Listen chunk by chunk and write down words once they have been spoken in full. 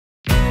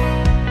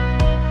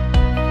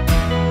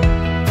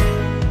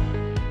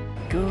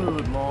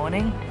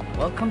morning.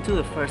 Welcome to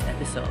the first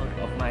episode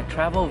of my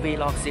travel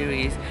vlog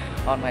series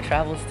on my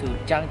travels to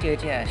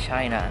Zhangjiajie,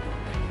 China.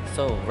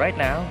 So right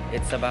now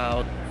it's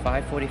about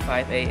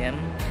 5:45 a.m.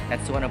 at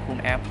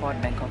Suvarnabhumi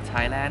Airport, Bangkok,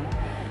 Thailand.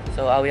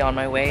 So I'll be on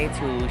my way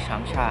to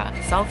Changsha,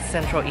 South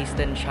Central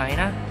Eastern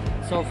China.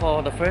 So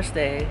for the first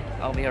day,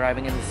 I'll be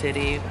arriving in the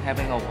city,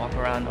 having a walk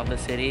around of the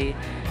city,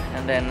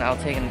 and then I'll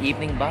take an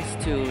evening bus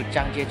to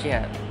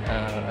Zhangjiajie,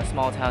 a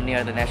small town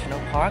near the national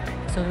park.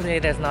 So today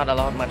there's not a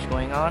lot much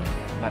going on,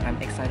 but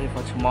I'm excited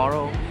for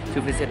tomorrow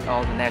to visit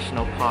all the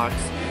national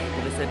parks, to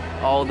visit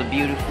all the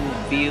beautiful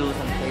views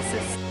and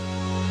places.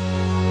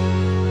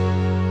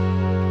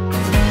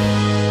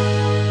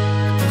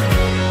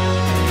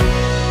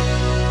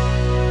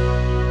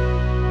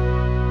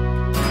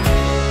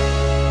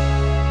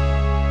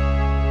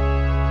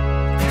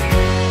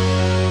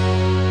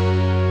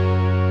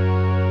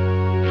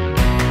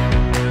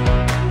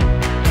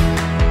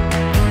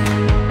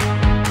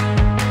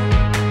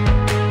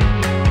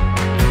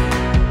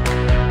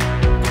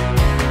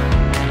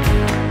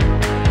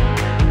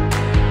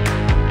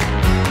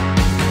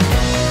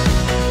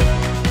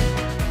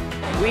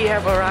 We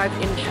have arrived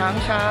in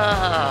Changsha.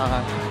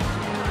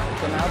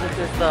 So now this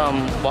is the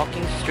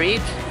walking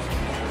street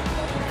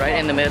right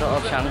in the middle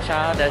of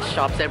Changsha. There's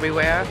shops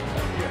everywhere.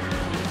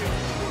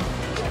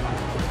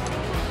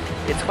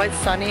 It's quite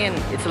sunny and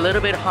it's a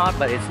little bit hot,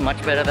 but it's much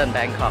better than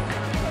Bangkok.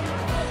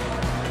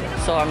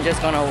 So I'm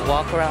just gonna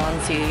walk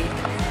around, see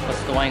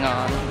what's going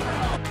on.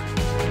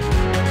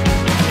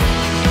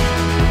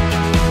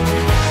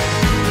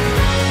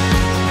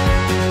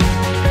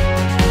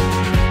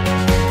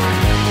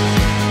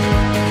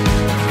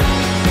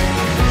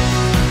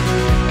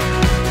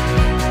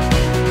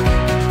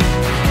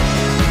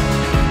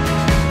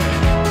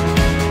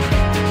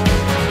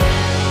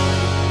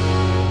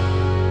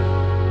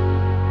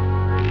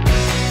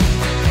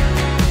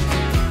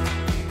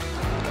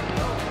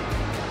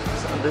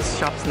 This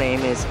shop's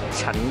name is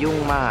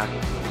Zhangjiajie.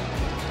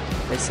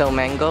 They sell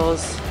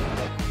mangoes.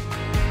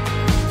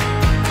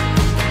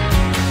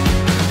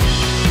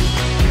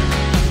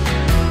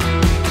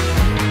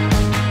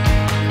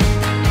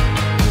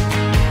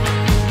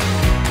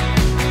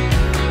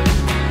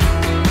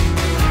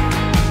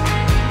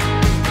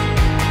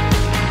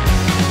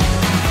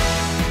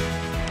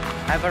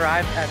 I've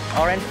arrived at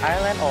Orange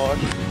Island or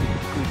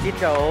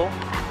Juzizhou.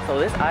 So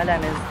this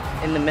island is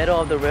in the middle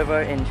of the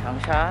river in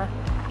Changsha.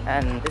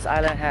 And this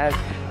island has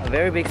a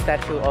very big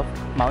statue of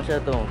Mao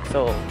Zedong.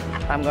 So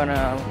I'm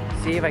gonna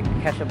see if I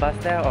can catch a bus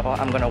there or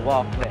I'm gonna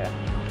walk there.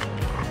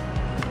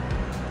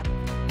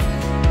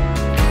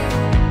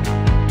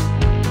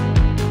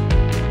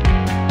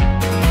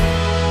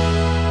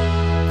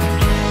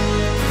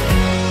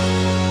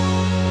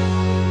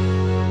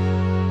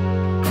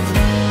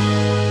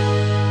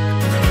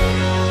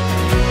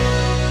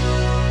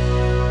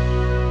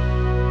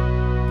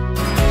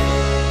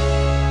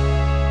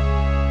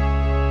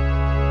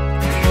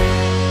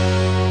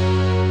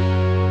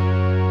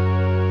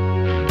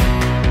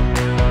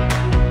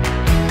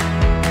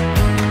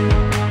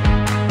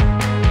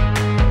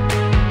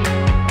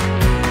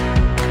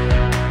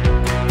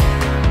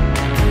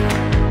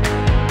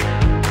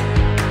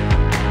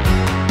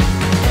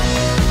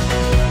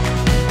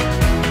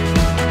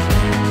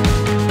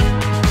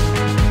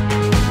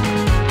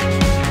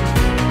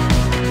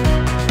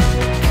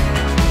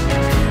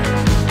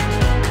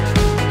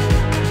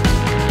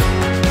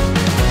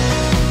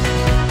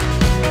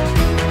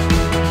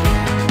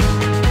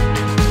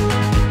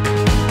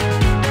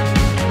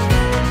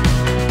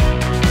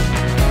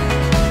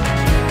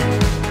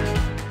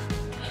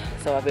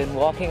 So I've been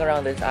walking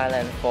around this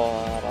island for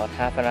about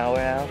half an hour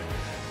now.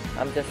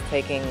 I'm just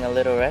taking a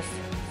little rest,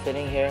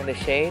 sitting here in the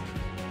shade.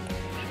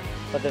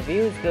 But the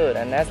view is good,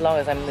 and as long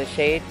as I'm in the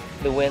shade,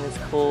 the wind is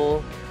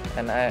cool,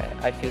 and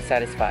I feel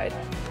satisfied.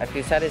 I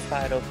feel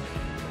satisfied of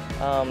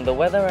the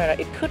weather, and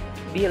it could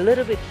be a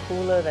little bit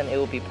cooler, then it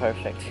will be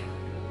perfect.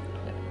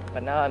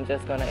 But now I'm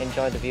just gonna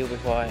enjoy the view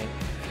before I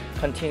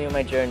continue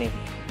my journey.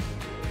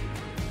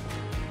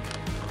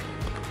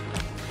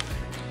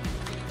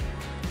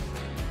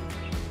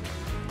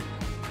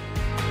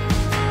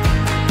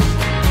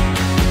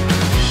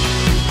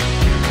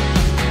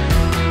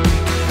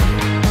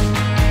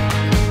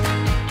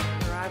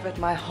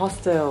 My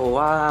hostel,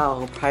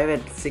 wow,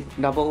 private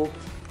double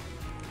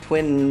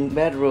twin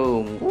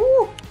bedroom.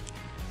 Woo!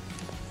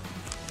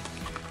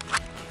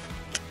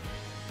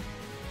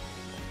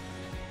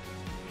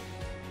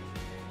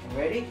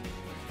 Ready?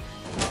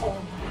 Oh.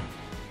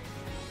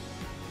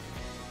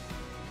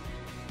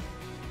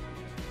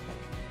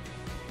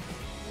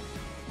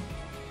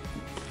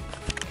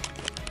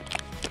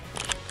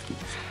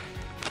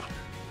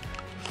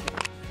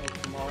 So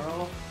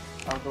tomorrow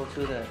I'll go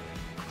to the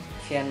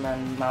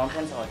Tianmen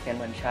Mountains or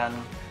Tianmen Shan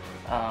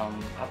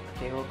up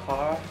cable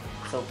car.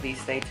 So please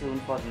stay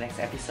tuned for the next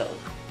episode.